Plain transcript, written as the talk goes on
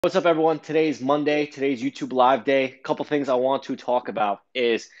What's up, everyone? Today's Monday. Today's YouTube live day. A couple things I want to talk about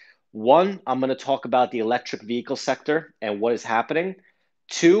is one, I'm going to talk about the electric vehicle sector and what is happening.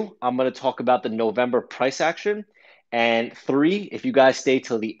 Two, I'm going to talk about the November price action. And three, if you guys stay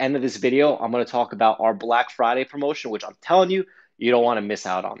till the end of this video, I'm going to talk about our Black Friday promotion, which I'm telling you, you don't want to miss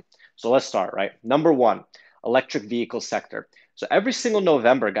out on. So let's start, right? Number one, electric vehicle sector. So every single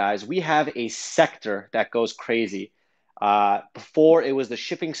November, guys, we have a sector that goes crazy. Before it was the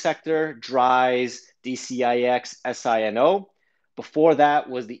shipping sector, DRYs, DCIX, SINO. Before that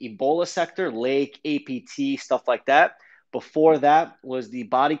was the Ebola sector, Lake, APT, stuff like that. Before that was the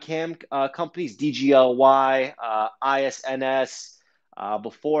body cam companies, DGLY, ISNS.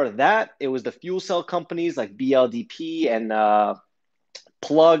 Before that, it was the fuel cell companies like BLDP and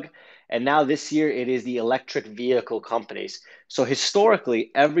Plug. And now this year, it is the electric vehicle companies. So historically,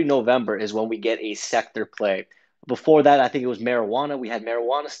 every November is when we get a sector play. Before that, I think it was marijuana. We had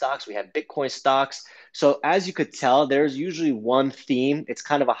marijuana stocks. We had Bitcoin stocks. So as you could tell, there's usually one theme. It's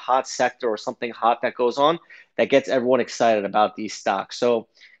kind of a hot sector or something hot that goes on that gets everyone excited about these stocks. So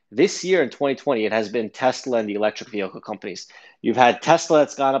this year in 2020, it has been Tesla and the electric vehicle companies. You've had Tesla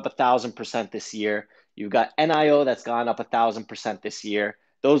that's gone up 1,000% this year. You've got NIO that's gone up 1,000% this year.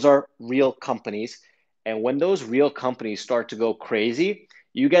 Those are real companies. And when those real companies start to go crazy,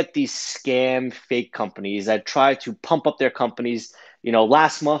 you get these scam fake companies that try to pump up their companies. You know,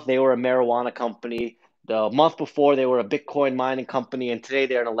 last month they were a marijuana company. The month before they were a Bitcoin mining company, and today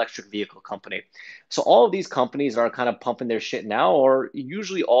they're an electric vehicle company. So all of these companies are kind of pumping their shit now, or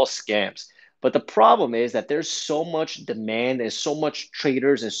usually all scams. But the problem is that there's so much demand and so much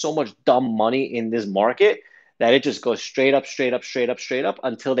traders and so much dumb money in this market that it just goes straight up, straight up, straight up, straight up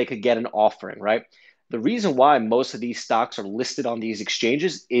until they could get an offering, right? The reason why most of these stocks are listed on these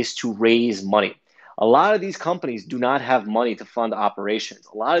exchanges is to raise money. A lot of these companies do not have money to fund operations.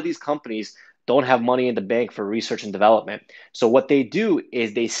 A lot of these companies don't have money in the bank for research and development. So what they do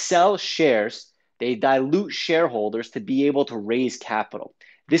is they sell shares, they dilute shareholders to be able to raise capital.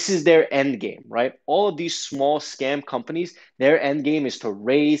 This is their end game, right? All of these small scam companies, their end game is to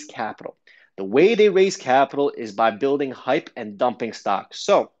raise capital. The way they raise capital is by building hype and dumping stocks.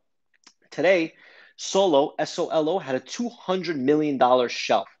 So today, SOLO had a $200 million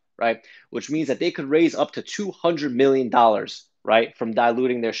shelf, right? Which means that they could raise up to $200 million, right, from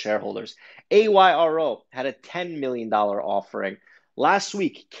diluting their shareholders. AYRO had a $10 million offering. Last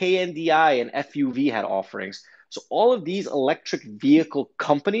week, KNDI and FUV had offerings. So all of these electric vehicle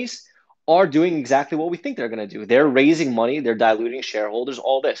companies are doing exactly what we think they're going to do. They're raising money, they're diluting shareholders,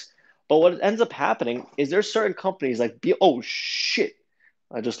 all this. But what ends up happening is there's certain companies like, oh shit,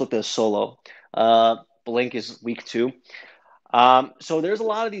 I just looked at Solo. Blink is week 2. So there's a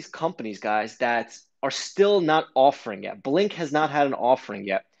lot of these companies, guys, that are still not offering yet. Blink has not had an offering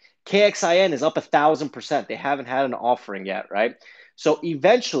yet. KXIN is up 1,000%. They haven't had an offering yet, right? So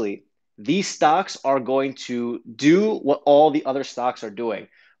eventually, these stocks are going to do what all the other stocks are doing.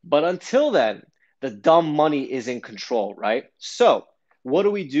 But until then, the dumb money is in control, right? So what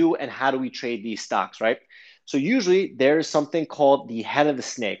do we do and how do we trade these stocks, right? So usually there is something called the head of the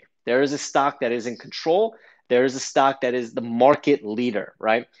snake. There is a stock that is in control. There is a stock that is the market leader,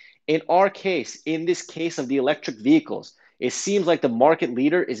 right? In our case, in this case of the electric vehicles, it seems like the market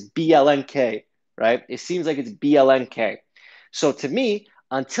leader is BLNK, right? It seems like it's BLNK. So to me,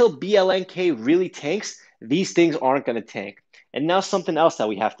 until BLNK really tanks, these things aren't going to tank. And now something else that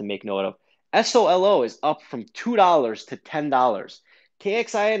we have to make note of. SOLO is up from $2 to $10.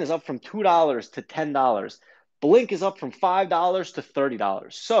 KXIN is up from $2 to $10. Blink is up from $5 to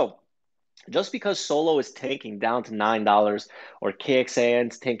 $30. So just because Solo is tanking down to $9 or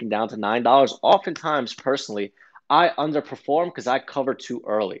KXAN is tanking down to $9, oftentimes, personally, I underperform because I cover too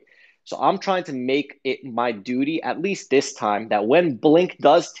early. So I'm trying to make it my duty, at least this time, that when Blink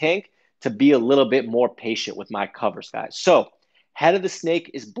does tank, to be a little bit more patient with my covers, guys. So head of the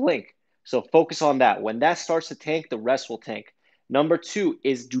snake is Blink. So focus on that. When that starts to tank, the rest will tank. Number 2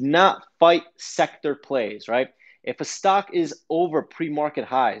 is do not fight sector plays, right? If a stock is over pre-market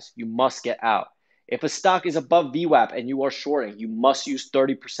highs, you must get out. If a stock is above VWAP and you are shorting, you must use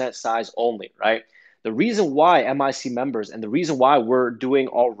 30% size only, right? The reason why MIC members and the reason why we're doing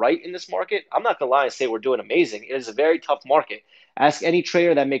all right in this market, I'm not going to lie and say we're doing amazing. It is a very tough market. Ask any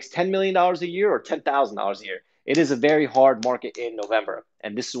trader that makes $10 million a year or $10,000 a year. It is a very hard market in November,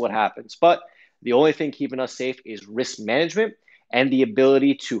 and this is what happens. But the only thing keeping us safe is risk management and the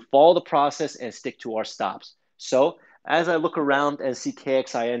ability to follow the process and stick to our stops. So as I look around and see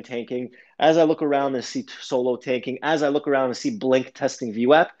KXIN tanking, as I look around and see Solo tanking, as I look around and see Blink testing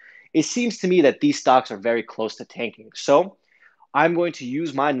VWAP, it seems to me that these stocks are very close to tanking. So I'm going to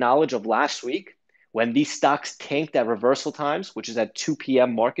use my knowledge of last week when these stocks tanked at reversal times, which is at 2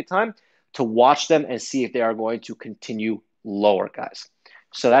 p.m. market time, to watch them and see if they are going to continue lower, guys.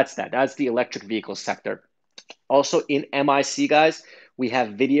 So that's that. That's the electric vehicle sector. Also in MIC, guys, we have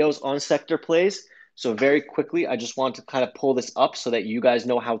videos on sector plays. So very quickly, I just want to kind of pull this up so that you guys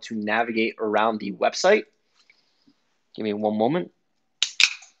know how to navigate around the website. Give me one moment.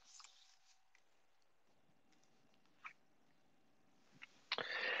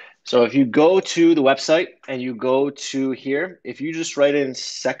 So if you go to the website and you go to here, if you just write in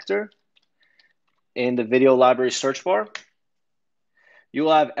sector in the video library search bar, you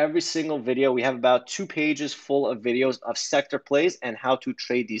will have every single video. We have about 2 pages full of videos of sector plays and how to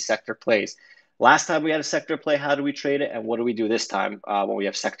trade these sector plays. Last time we had a sector play, how do we trade it? And what do we do this time when we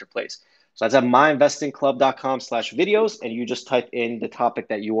have sector plays? So that's at myinvestingclub.com/videos, and you just type in the topic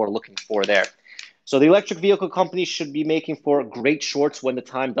that you are looking for there. So the electric vehicle companies should be making for great shorts when the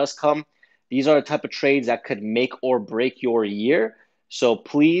time does come. These are the type of trades that could make or break your year. So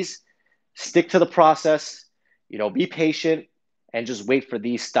please stick to the process, be patient, and just wait for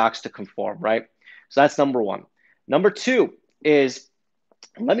these stocks to conform, right? So that's number one. Number two is,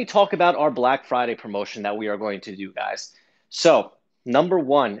 let me talk about our Black Friday promotion that we are going to do, guys. So number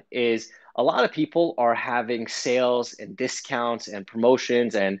one is a lot of people are having sales and discounts and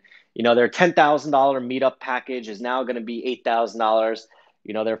promotions, and their $10,000 meetup package is now going to be $8,000.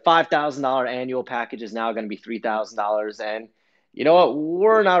 Their $5,000 annual package is now going to be $3,000. And you know what?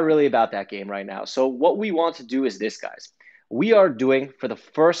 We're not really about that game right now. So what we want to do is this, guys. We are doing, for the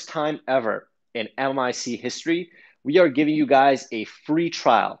first time ever in MIC history, we are giving you guys a free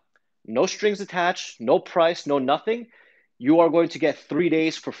trial. No strings attached, no price, no nothing. You are going to get 3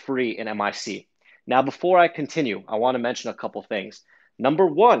 days for free in MIC. Now, before I continue, I want to mention a couple things. Number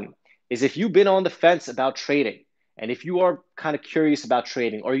one is, if you've been on the fence about trading, and if you are kind of curious about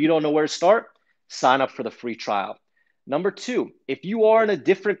trading or you don't know where to start, sign up for the free trial. Number two, if you are in a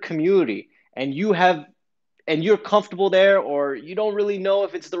different community and you're comfortable there, or you don't really know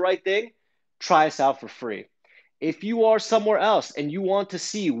if it's the right thing, try us out for free. If you are somewhere else and you want to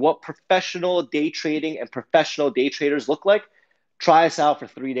see what professional day trading and professional day traders look like, try us out for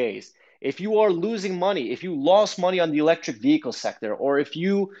 3 days. If you are losing money, if you lost money on the electric vehicle sector, or if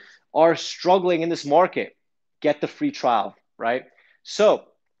you are struggling in this market, get the free trial, right? So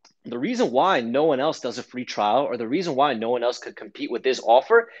the reason why no one else does a free trial, or the reason why no one else could compete with this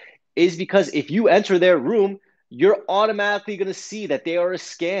offer, is because if you enter their room, you're automatically going to see that they are a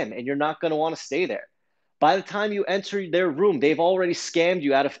scam, and you're not going to want to stay there. By the time you enter their room, they've already scammed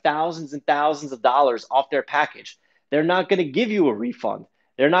you out of thousands and thousands of dollars off their package. They're not going to give you a refund.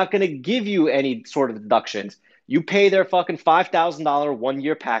 They're not going to give you any sort of deductions. You pay their fucking $5,000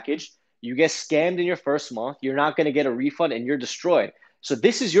 1-year package. You get scammed in your first month. You're not going to get a refund, and you're destroyed. So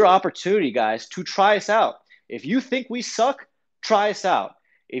this is your opportunity, guys, to try us out. If you think we suck, try us out.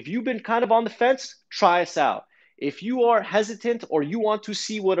 If you've been kind of on the fence, try us out. If you are hesitant, or you want to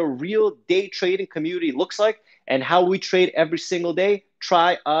see what a real day trading community looks like and how we trade every single day,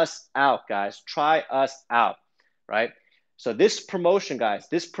 try us out, guys. Try us out, right? So this promotion, guys,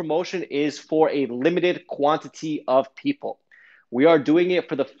 this promotion is for a limited quantity of people. We are doing it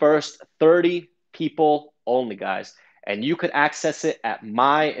for the first 30 people only, guys. And you could access it at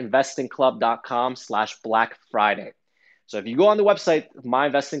myinvestingclub.com/Black Friday. So if you go on the website,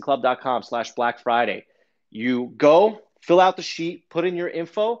 myinvestingclub.com/Black Friday, you go, fill out the sheet, put in your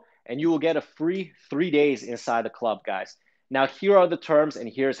info, and you will get a free 3 days inside the club, guys. Now, here are the terms, and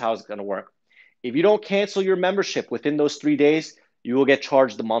here's how it's going to work. If you don't cancel your membership within those 3 days, you will get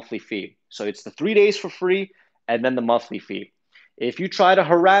charged the monthly fee. So it's the 3 days for free and then the monthly fee. If you try to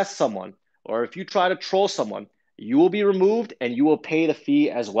harass someone, or if you try to troll someone, you will be removed and you will pay the fee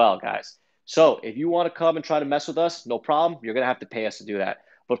as well, guys. So if you want to come and try to mess with us, no problem. You're going to have to pay us to do that.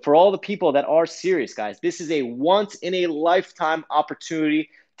 But for all the people that are serious, guys, this is a once-in-a-lifetime opportunity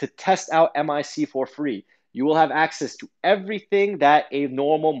to test out MIC for free. You will have access to everything that a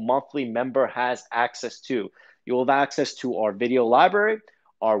normal monthly member has access to. You will have access to our video library,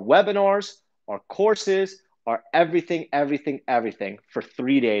 our webinars, our courses, our everything for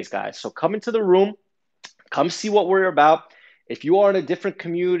 3 days, guys. So come into the room, come see what we're about. If you are in a different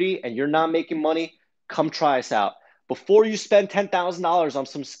community and you're not making money, come try us out. Before you spend $10,000 on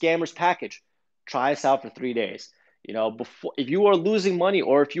some scammer's package, try us out for 3 days. If you are losing money,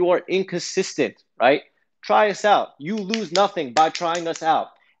 or if you are inconsistent, right? Try us out. You lose nothing by trying us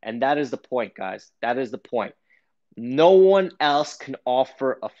out. And that is the point, guys. That is the point. No one else can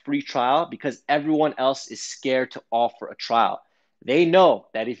offer a free trial because everyone else is scared to offer a trial. They know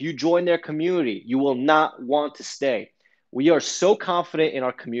that if you join their community, you will not want to stay. We are so confident in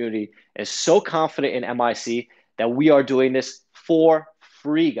our community and so confident in MIC that we are doing this for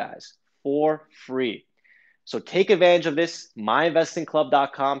free, guys, for free. So take advantage of this,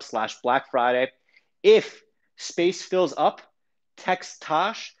 myinvestingclub.com/Black Friday. If space fills up, text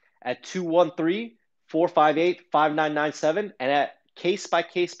Tosh at 213-458-5997. And at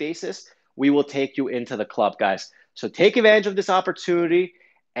case-by-case basis, we will take you into the club, guys. So take advantage of this opportunity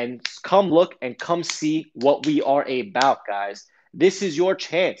and come look and come see what we are about, guys. This is your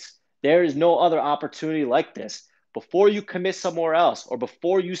chance. There is no other opportunity like this. Before you commit somewhere else or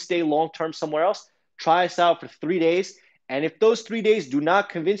before you stay long-term somewhere else, try us out for 3 days. And if those 3 days do not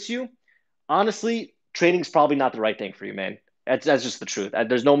convince you, honestly, trading is probably not the right thing for you, man. That's just the truth.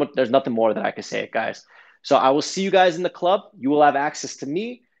 There's nothing more that I can say, guys. So I will see you guys in the club. You will have access to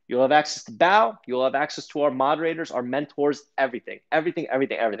me. You'll have access to Bao. You'll have access to our moderators, our mentors, everything.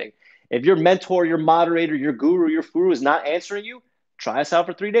 If your mentor, your moderator, your guru, your furu is not answering you, try us out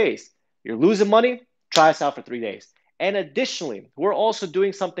for 3 days. You're losing money, try us out for 3 days. And additionally, we're also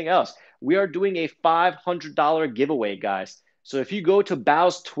doing something else. We are doing a $500 giveaway, guys. So if you go to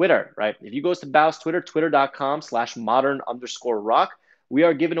Bao's Twitter, right? If you go to Bao's Twitter, twitter.com/modern_rock, we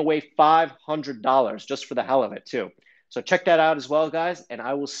are giving away $500 just for the hell of it too. So check that out as well, guys. And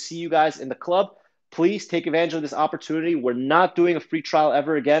I will see you guys in the club. Please take advantage of this opportunity. We're not doing a free trial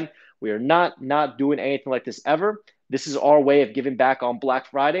ever again. We are not doing anything like this ever. This is our way of giving back on Black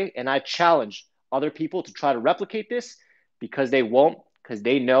Friday. And I challenge other people to try to replicate this because they won't, because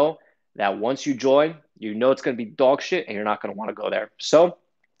they know that once you join, you know it's going to be dog shit and you're not going to want to go there. So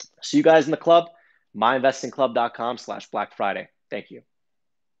see you guys in the club, myinvestingclub.com/Black Friday. Thank you.